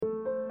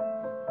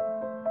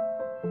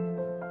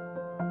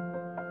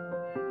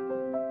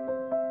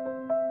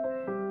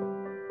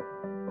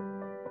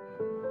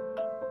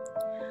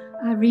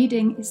Our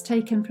reading is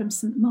taken from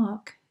St.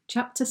 Mark,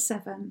 chapter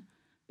 7,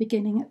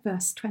 beginning at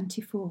verse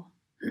 24.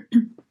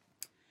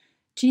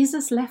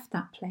 Jesus left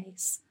that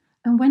place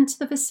and went to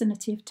the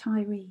vicinity of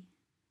Tyre.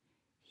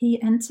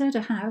 He entered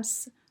a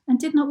house and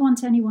did not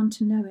want anyone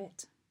to know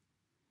it.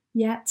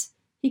 Yet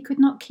he could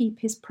not keep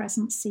his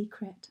presence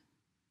secret.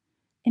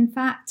 In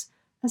fact,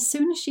 as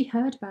soon as she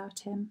heard about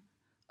him,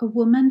 a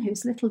woman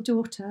whose little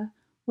daughter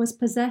was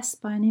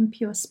possessed by an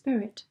impure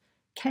spirit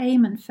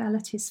came and fell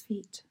at his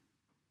feet.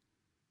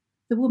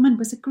 The woman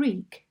was a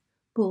Greek,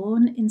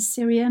 born in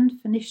Syrian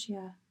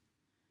Phoenicia.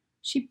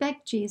 She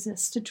begged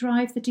Jesus to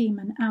drive the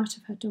demon out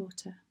of her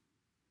daughter.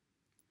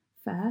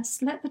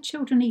 First, let the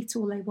children eat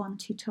all they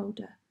want, he told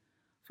her,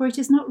 for it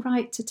is not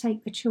right to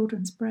take the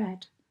children's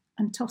bread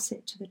and toss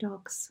it to the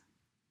dogs.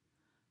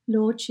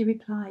 Lord, she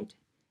replied,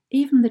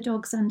 even the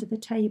dogs under the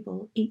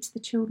table eat the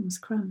children's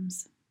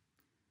crumbs.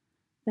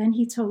 Then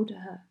he told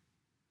her,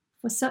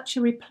 for such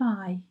a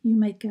reply you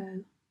may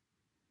go.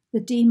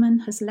 The demon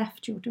has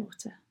left your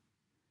daughter.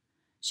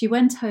 She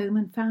went home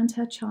and found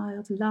her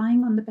child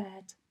lying on the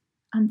bed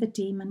and the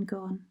demon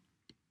gone.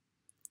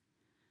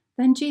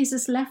 Then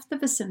Jesus left the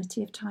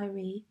vicinity of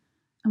Tyre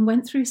and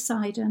went through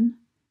Sidon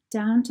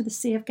down to the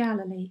Sea of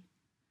Galilee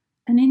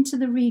and into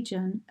the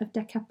region of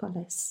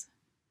Decapolis.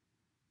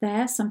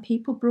 There some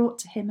people brought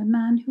to him a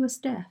man who was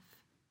deaf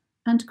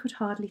and could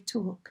hardly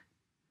talk,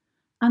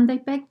 and they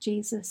begged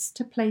Jesus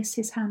to place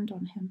his hand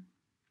on him.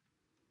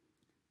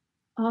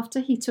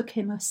 After he took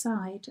him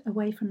aside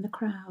away from the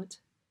crowd,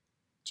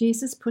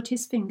 Jesus put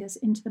his fingers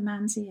into the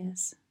man's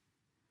ears.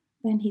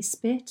 Then he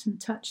spit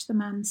and touched the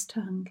man's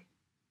tongue.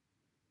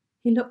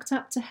 He looked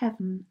up to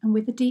heaven and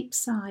with a deep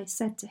sigh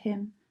said to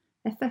him,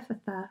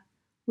 Ephphatha,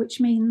 which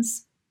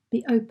means,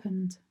 be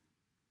opened.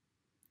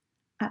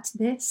 At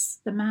this,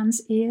 the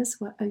man's ears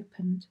were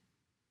opened.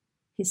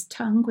 His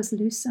tongue was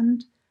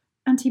loosened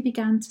and he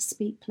began to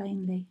speak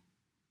plainly.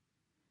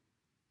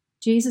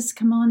 Jesus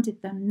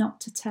commanded them not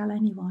to tell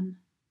anyone,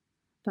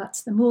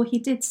 but the more he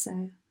did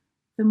so,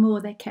 the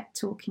more they kept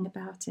talking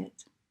about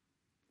it.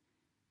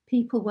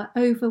 People were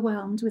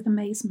overwhelmed with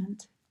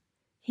amazement.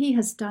 He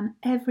has done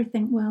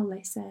everything well,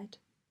 they said.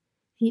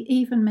 He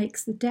even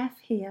makes the deaf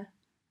hear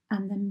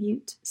and the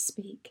mute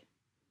speak.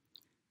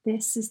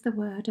 This is the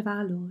word of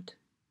our Lord.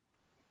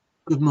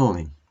 Good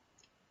morning.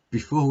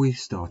 Before we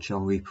start, shall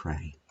we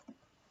pray?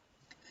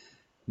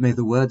 May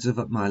the words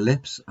of my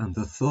lips and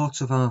the thoughts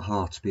of our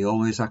hearts be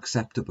always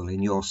acceptable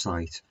in your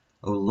sight,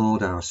 O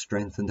Lord, our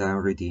strength and our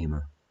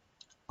Redeemer.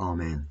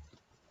 Amen.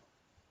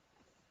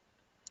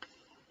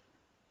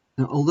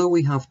 Now, although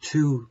we have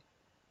two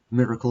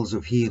miracles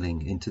of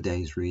healing in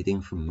today's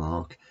reading from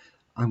Mark,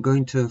 I'm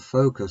going to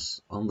focus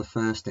on the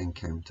first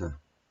encounter,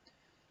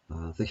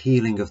 the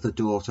healing of the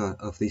daughter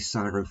of the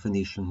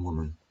Syrophoenician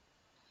woman.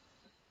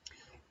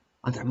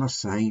 And I must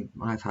say,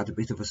 I've had a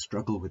bit of a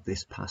struggle with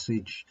this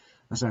passage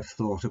as I've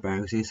thought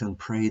about it and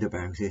prayed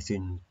about it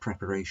in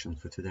preparation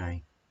for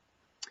today.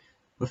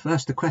 But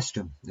first, a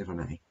question, if I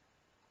may.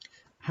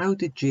 How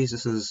did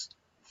Jesus'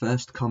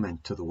 first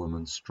comment to the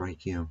woman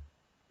strike you?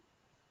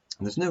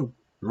 And there's no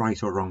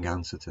right or wrong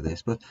answer to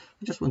this, but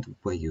I just wonder,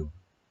 were you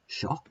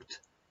shocked?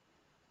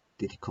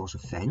 Did it cause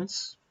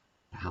offence?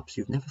 Perhaps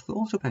you've never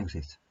thought about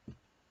it.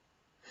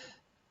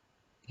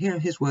 Here are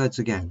his words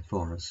again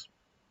for us.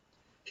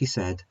 He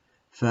said,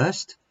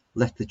 first,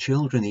 let the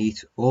children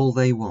eat all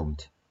they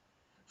want,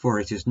 for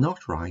it is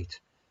not right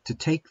to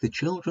take the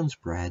children's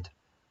bread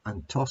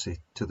and toss it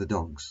to the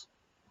dogs.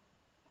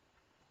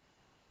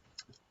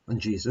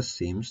 And Jesus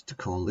seems to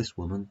call this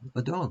woman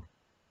a dog.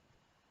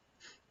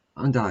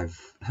 And I've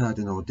heard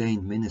an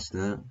ordained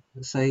minister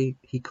say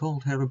he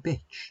called her a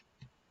bitch.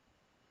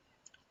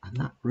 And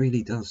that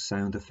really does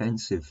sound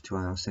offensive to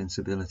our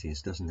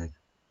sensibilities, doesn't it?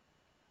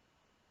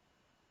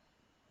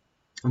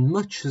 And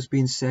much has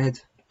been said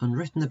and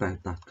written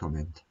about that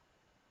comment.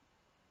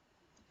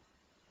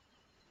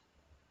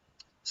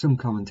 Some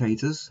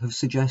commentators have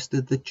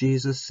suggested that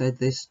Jesus said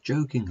this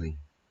jokingly,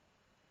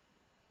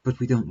 but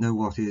we don't know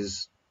what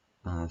his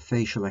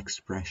facial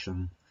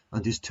expression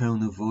and his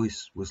tone of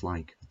voice was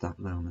like at that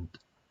moment.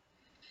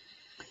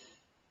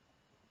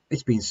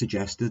 It's been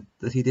suggested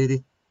that he did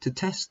it to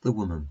test the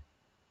woman.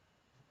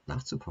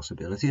 That's a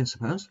possibility, I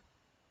suppose.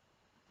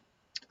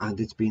 And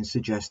it's been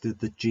suggested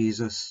that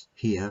Jesus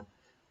here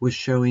was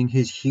showing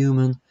his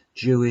human,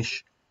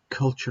 Jewish,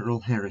 cultural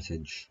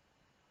heritage.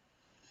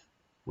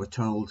 We're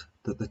told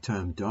that the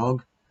term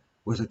dog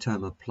was a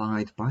term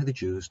applied by the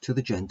Jews to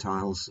the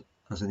Gentiles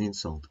as an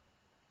insult.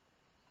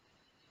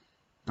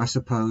 I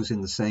suppose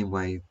in the same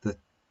way that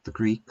the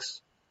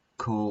Greeks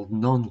called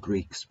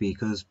non-Greek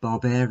speakers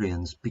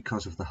barbarians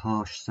because of the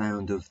harsh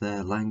sound of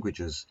their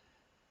languages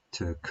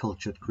to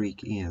cultured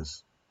Greek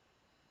ears.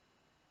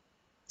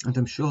 And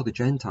I'm sure the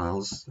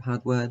Gentiles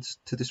had words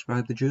to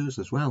describe the Jews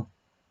as well.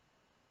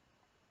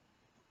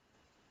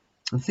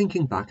 And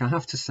thinking back, I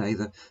have to say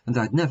that, and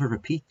I'd never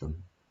repeat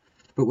them,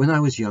 but when I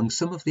was young,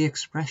 some of the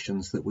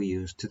expressions that we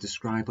used to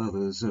describe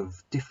others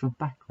of different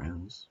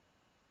backgrounds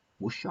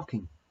were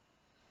shocking.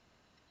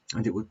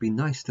 And it would be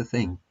nice to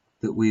think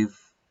that we've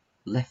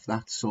left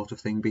that sort of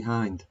thing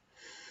behind.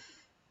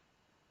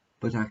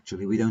 But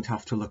actually, we don't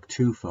have to look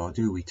too far,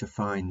 do we, to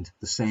find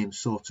the same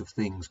sorts of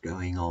things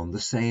going on, the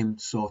same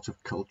sort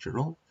of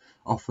cultural,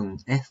 often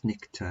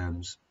ethnic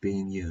terms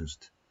being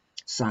used.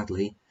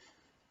 Sadly,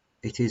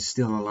 it is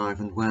still alive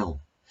and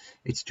well.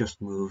 It's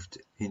just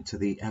moved into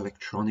the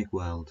electronic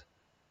world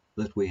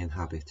that we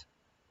inhabit.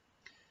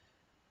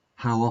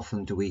 How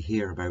often do we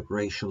hear about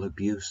racial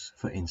abuse,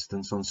 for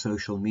instance, on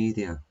social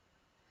media?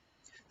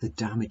 The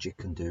damage it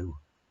can do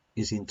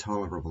is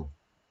intolerable.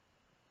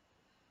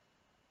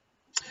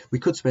 We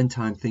could spend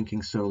time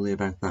thinking solely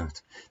about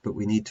that, but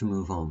we need to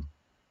move on.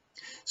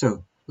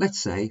 So let's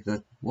say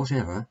that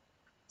whatever,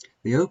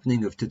 the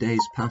opening of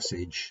today's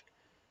passage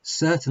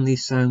certainly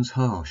sounds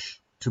harsh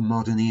to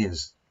modern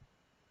ears,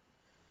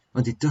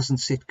 and it doesn't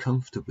sit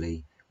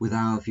comfortably with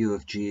our view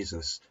of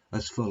Jesus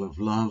as full of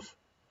love,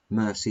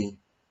 mercy,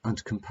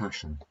 and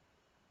compassion.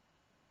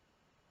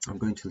 I'm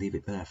going to leave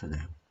it there for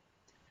now,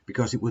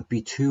 because it would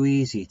be too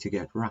easy to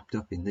get wrapped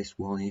up in this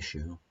one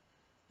issue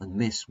and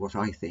miss what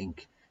I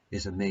think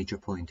is a major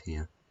point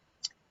here: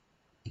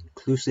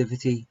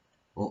 inclusivity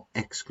or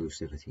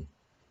exclusivity.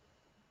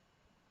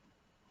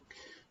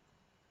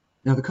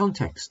 Now, the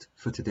context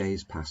for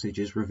today's passage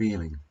is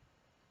revealing.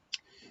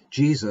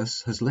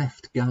 Jesus has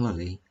left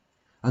Galilee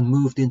and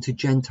moved into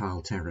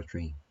Gentile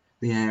territory,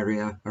 the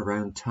area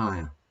around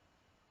Tyre.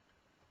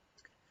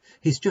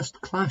 He's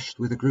just clashed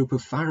with a group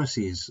of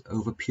Pharisees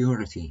over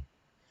purity,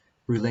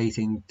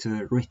 relating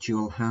to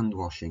ritual hand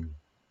washing.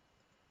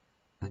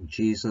 And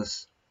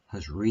Jesus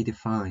has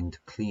redefined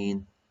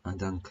clean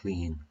and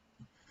unclean.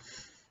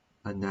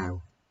 And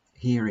now,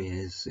 here he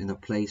is in a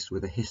place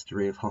with a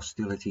history of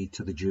hostility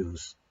to the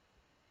Jews.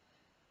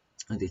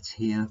 And it's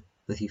here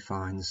that he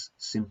finds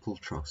simple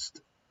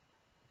trust.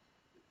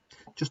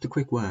 Just a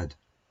quick word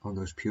on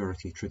those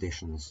purity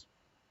traditions.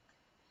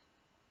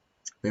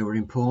 They were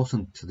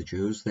important to the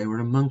Jews. They were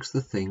amongst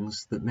the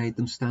things that made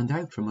them stand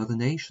out from other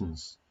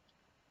nations.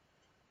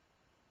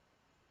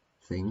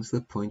 Things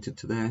that pointed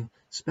to their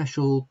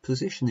special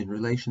position in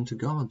relation to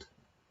God.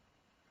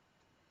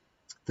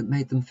 That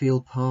made them feel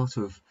part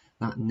of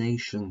that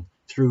nation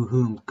through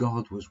whom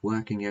God was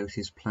working out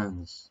his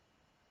plans.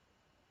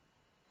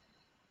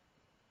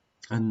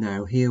 And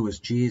now here was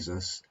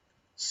Jesus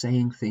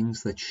saying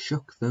things that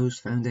shook those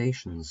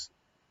foundations,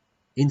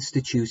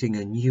 instituting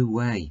a new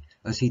way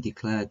as he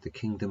declared the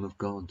kingdom of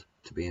God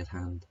to be at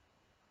hand.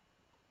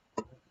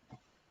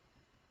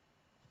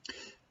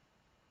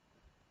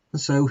 And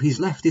so he's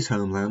left his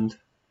homeland,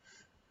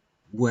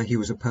 where he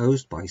was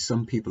opposed by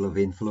some people of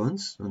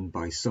influence and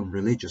by some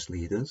religious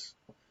leaders,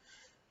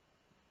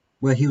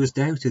 where he was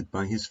doubted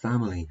by his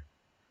family,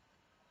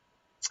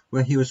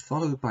 where he was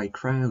followed by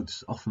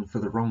crowds, often for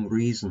the wrong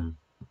reason,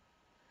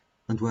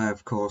 and where,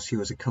 of course, he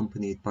was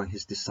accompanied by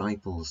his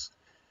disciples,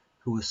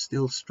 who were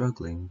still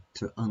struggling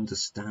to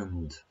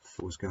understand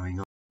what was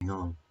going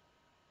on.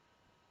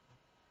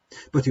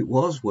 But it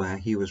was where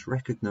he was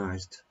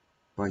recognized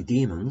by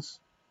demons,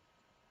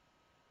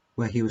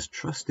 where he was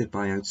trusted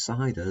by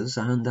outsiders,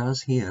 and,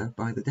 as here,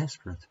 by the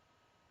desperate.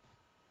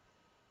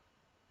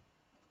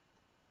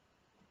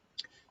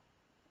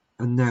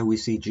 And now we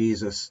see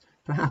Jesus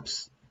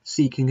perhaps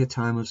seeking a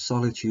time of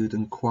solitude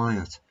and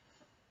quiet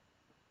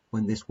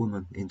when this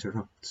woman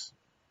interrupts.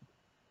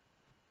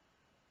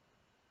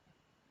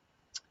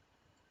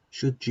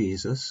 Should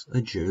Jesus, a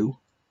Jew,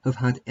 have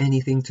had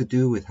anything to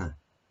do with her?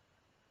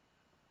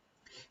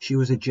 She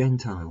was a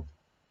Gentile.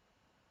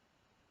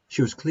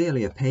 She was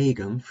clearly a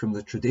pagan from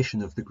the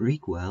tradition of the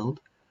Greek world,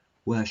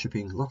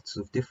 worshipping lots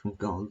of different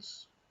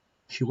gods.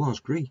 She was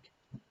Greek.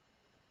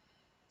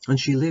 And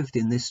she lived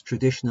in this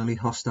traditionally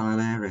hostile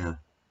area.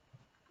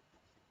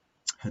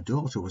 Her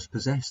daughter was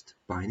possessed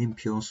by an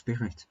impure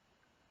spirit.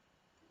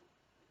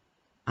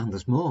 And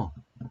there's more.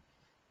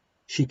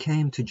 She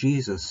came to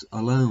Jesus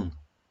alone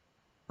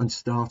and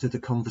started a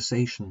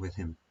conversation with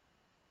him.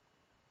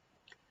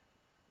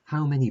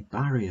 How many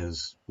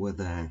barriers were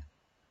there?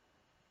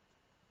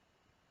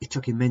 It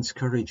took immense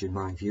courage, in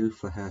my view,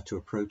 for her to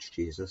approach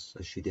Jesus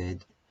as she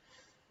did.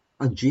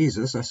 And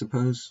Jesus, I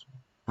suppose,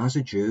 as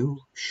a Jew,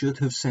 should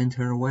have sent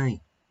her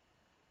away.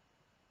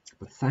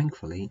 But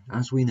thankfully,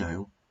 as we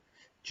know,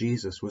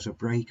 Jesus was a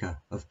breaker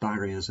of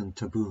barriers and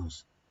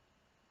taboos.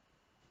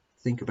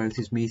 Think about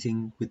his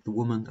meeting with the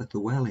woman at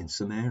the well in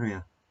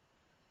Samaria.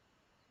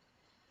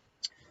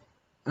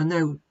 And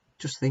now,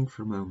 just think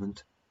for a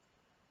moment,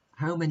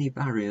 how many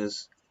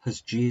barriers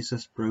has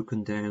Jesus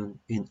broken down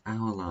in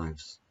our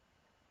lives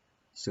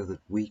so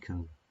that we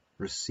can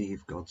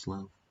receive God's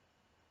love?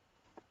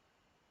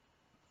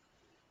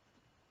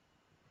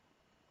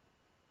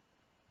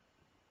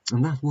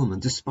 And that woman,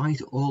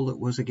 despite all that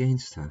was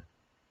against her,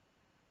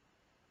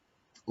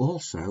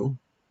 also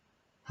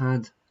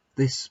had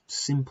this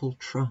simple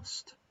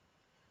trust.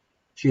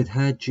 She had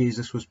heard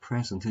Jesus was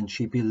present and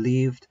she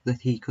believed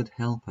that he could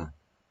help her.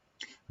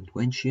 And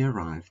when she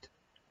arrived,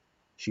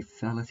 she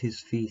fell at his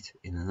feet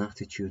in an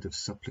attitude of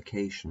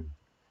supplication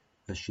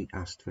as she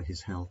asked for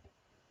his help.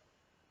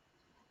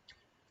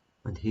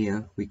 And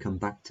here we come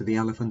back to the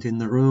elephant in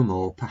the room,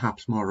 or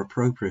perhaps more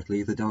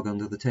appropriately, the dog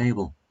under the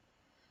table.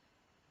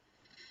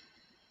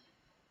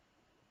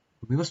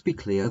 We must be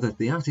clear that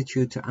the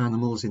attitude to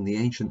animals in the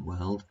ancient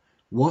world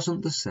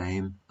wasn't the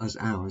same as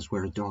ours,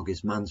 where a dog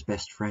is man's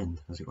best friend,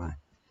 as it were.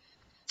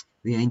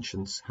 The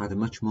ancients had a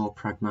much more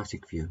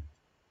pragmatic view.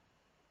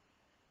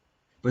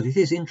 But it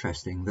is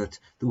interesting that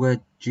the word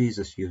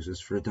Jesus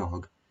uses for a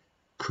dog,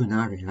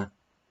 kunaria,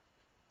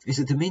 is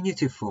a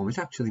diminutive form. It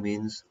actually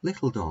means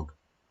little dog.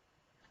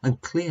 And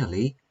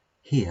clearly,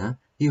 here,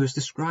 he was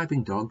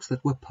describing dogs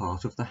that were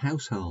part of the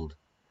household,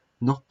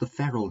 not the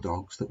feral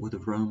dogs that would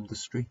have roamed the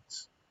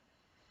streets.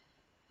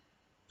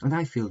 And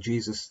I feel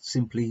Jesus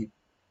simply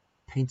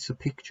paints a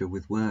picture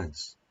with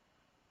words.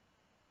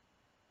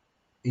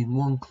 In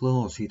one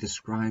clause, he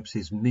describes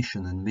his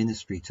mission and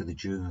ministry to the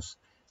Jews.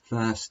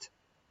 First,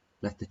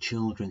 let the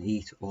children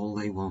eat all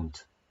they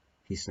want,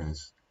 he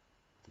says.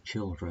 The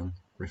children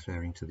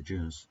referring to the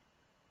Jews.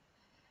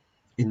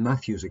 In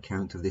Matthew's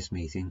account of this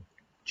meeting,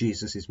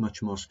 Jesus is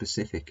much more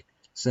specific,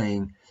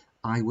 saying,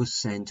 I was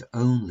sent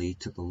only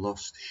to the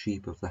lost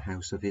sheep of the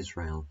house of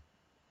Israel.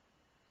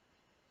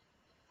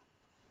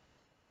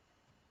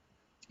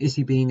 Is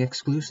he being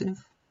exclusive?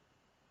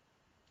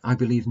 I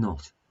believe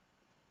not,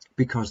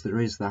 because there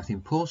is that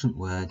important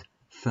word,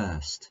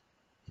 first,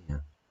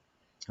 here.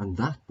 And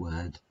that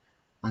word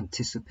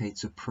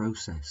anticipates a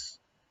process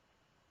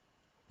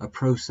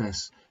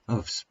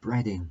of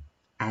spreading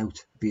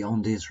out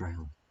beyond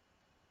Israel.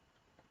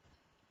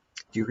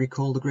 Do you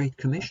recall the Great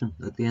Commission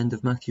at the end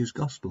of Matthew's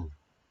Gospel?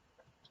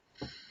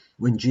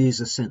 When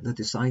Jesus sent the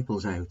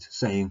disciples out,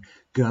 saying,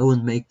 go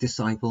and make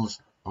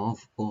disciples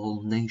of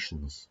all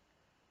nations.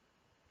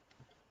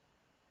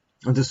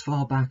 And as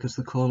far back as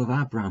the call of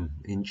Abram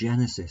in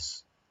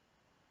Genesis,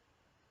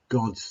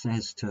 God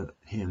says to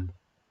him,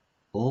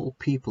 all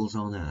peoples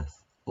on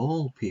earth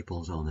will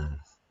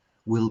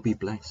be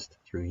blessed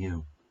through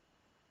you.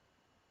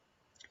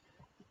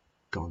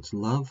 God's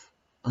love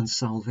and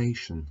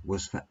salvation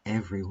was for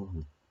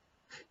everyone.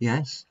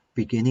 Yes,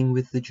 beginning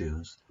with the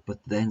Jews, but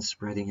then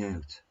spreading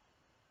out.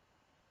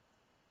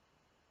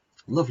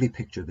 Lovely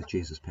picture that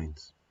Jesus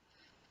paints.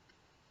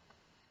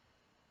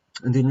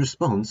 And in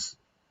response,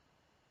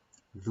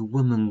 the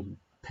woman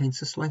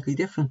paints a slightly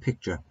different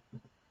picture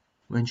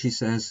when she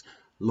says,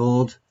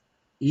 Lord,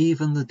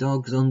 even the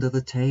dogs under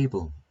the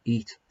table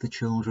eat the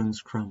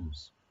children's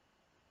crumbs.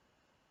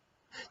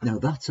 Now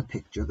that's a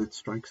picture that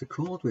strikes a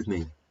chord with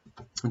me,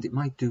 and it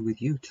might do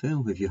with you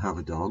too if you have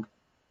a dog.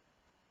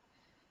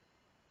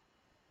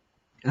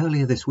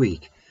 Earlier this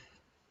week,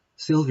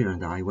 Sylvia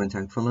and I went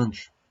out for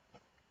lunch,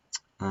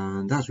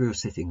 and as we were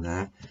sitting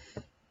there,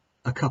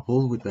 a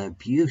couple with their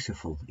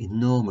beautiful,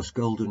 enormous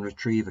golden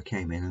retriever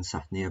came in and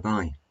sat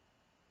nearby.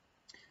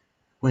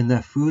 When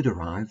their food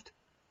arrived,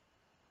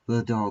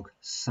 the dog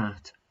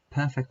sat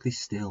perfectly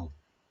still,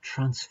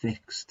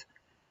 transfixed,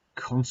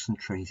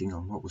 concentrating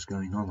on what was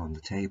going on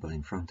the table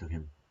in front of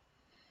him,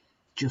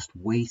 just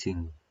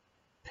waiting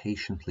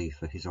patiently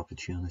for his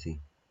opportunity.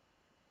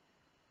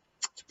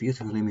 It's a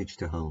beautiful image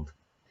to hold.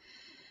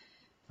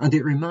 And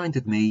it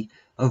reminded me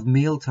of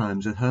meal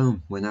times at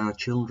home when our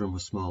children were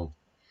small,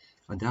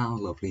 and our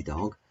lovely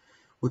dog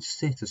would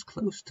sit as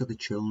close to the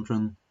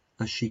children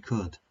as she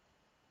could.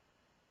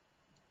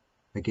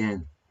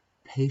 Again,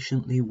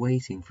 patiently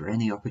waiting for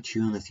any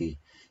opportunity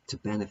to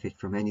benefit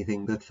from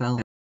anything that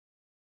fell.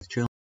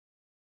 With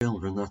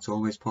children, that's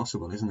always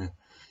possible, isn't it?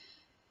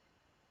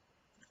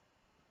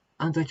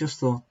 And I just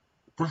thought,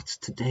 that's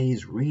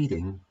today's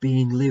reading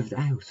being lived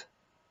out.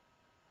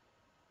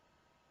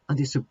 And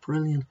it's a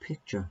brilliant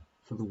picture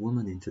for the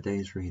woman in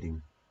today's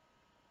reading.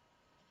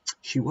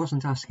 She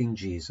wasn't asking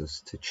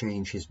Jesus to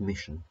change his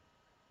mission,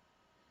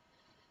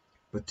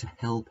 but to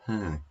help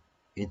her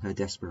in her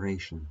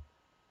desperation.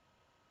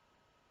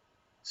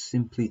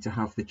 Simply to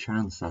have the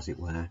chance, as it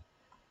were,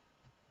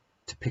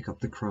 to pick up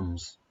the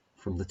crumbs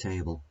from the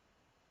table.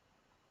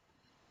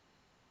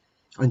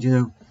 And you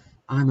know,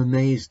 I'm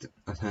amazed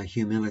at her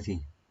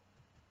humility.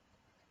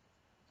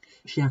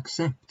 She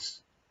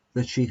accepts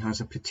that she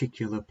has a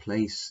particular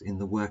place in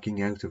the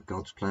working out of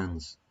God's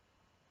plans.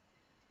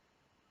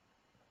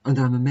 And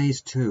I'm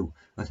amazed too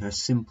at her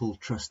simple,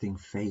 trusting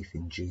faith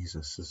in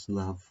Jesus'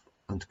 love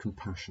and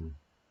compassion.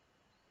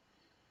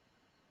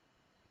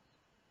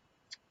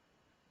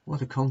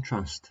 What a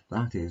contrast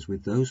that is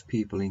with those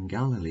people in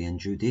Galilee and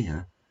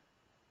Judea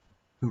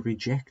who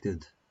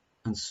rejected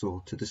and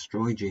sought to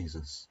destroy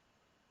Jesus.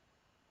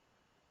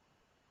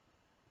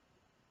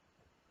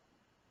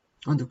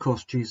 And of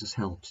course, Jesus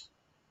helps.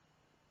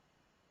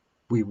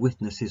 We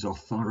witness his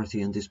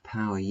authority and his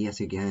power yet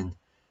again,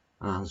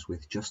 as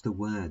with just a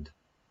word,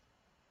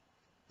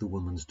 the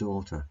woman's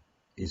daughter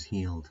is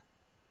healed.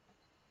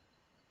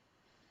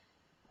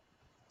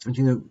 And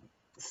you know,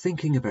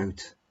 thinking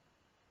about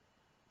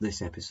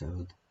this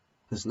episode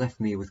has left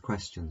me with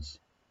questions.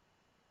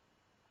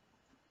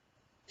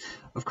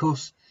 Of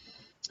course,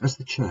 as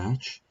the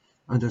church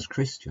and as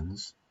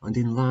Christians, and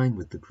in line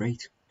with the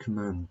great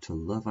command to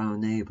love our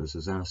neighbours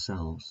as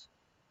ourselves,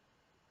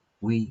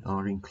 We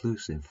are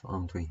inclusive,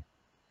 aren't we?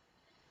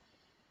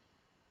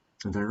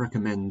 And I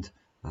recommend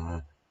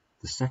the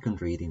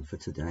second reading for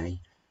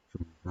today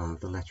from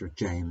the letter of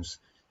James,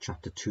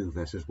 chapter 2,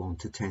 verses 1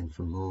 to 10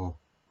 for more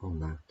on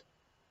that.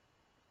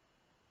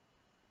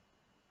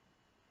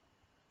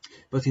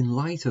 But in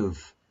light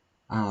of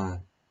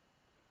our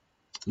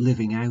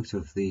living out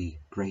of the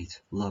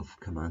great love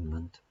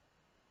commandment,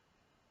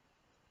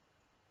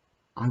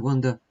 I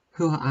wonder,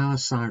 who are our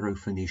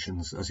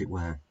Syrophoenicians, as it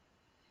were?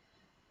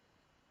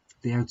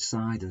 The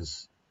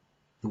outsiders,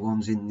 the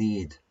ones in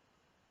need.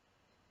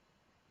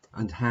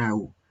 And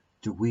how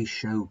do we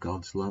show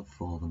God's love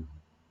for them?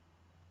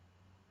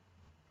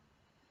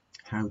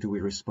 How do we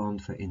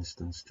respond, for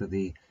instance, to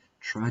the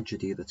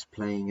tragedy that's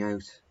playing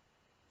out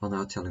on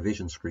our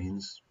television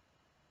screens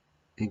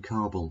in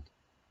Kabul?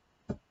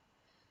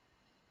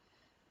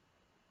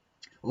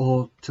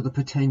 Or to the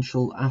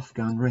potential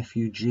Afghan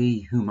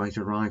refugee who might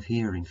arrive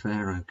here in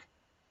Fair Oak?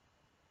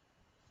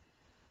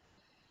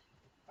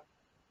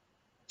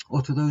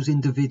 Or to those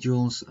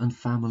individuals and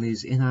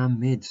families in our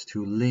midst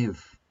who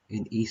live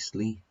in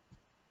Eastleigh,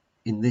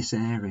 in this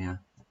area,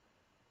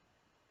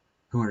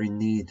 who are in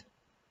need,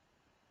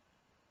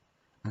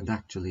 and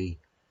actually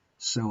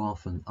so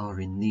often are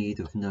in need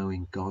of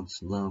knowing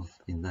God's love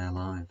in their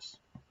lives?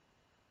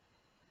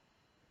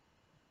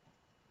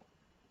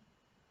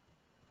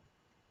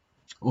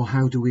 Or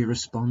how do we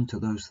respond to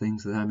those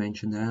things that I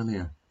mentioned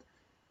earlier?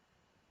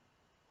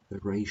 The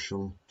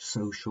racial,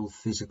 social,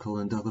 physical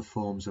and other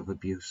forms of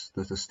abuse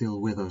that are still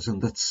with us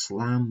and that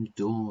slam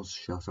doors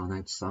shut on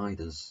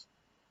outsiders,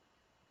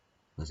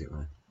 as it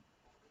were,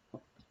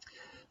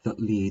 that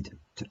lead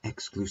to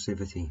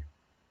exclusivity.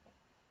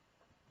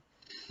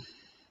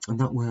 And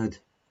that word,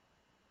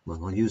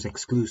 well, I'll use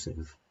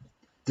exclusive,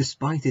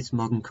 despite its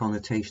modern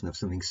connotation of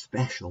something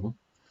special,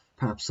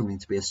 perhaps something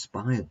to be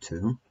aspired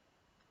to.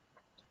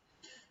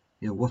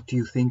 You know, what do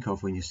you think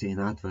of when you see an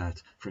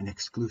advert for an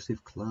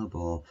exclusive club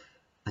or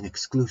an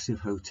exclusive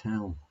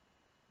hotel?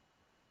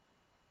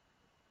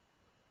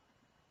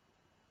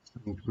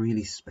 Something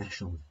really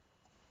special.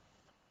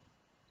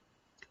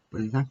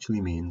 But it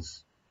actually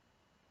means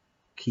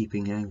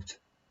keeping out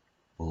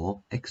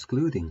or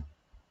excluding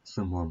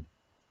someone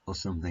or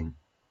something.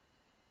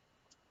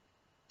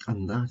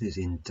 And that is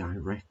in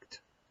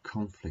direct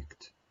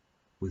conflict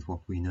with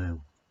what we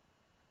know.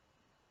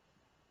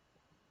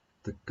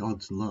 That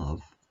God's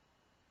love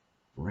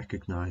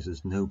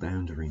recognizes no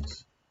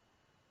boundaries.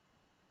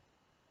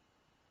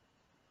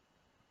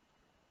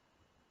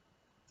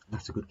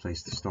 That's a good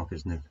place to stop,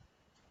 isn't it?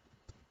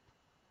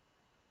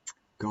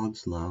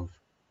 God's love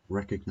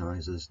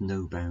recognizes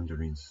no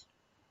boundaries.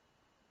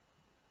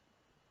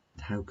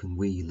 And how can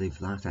we live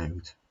that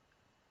out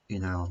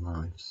in our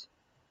lives?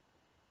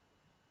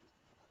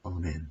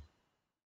 Amen.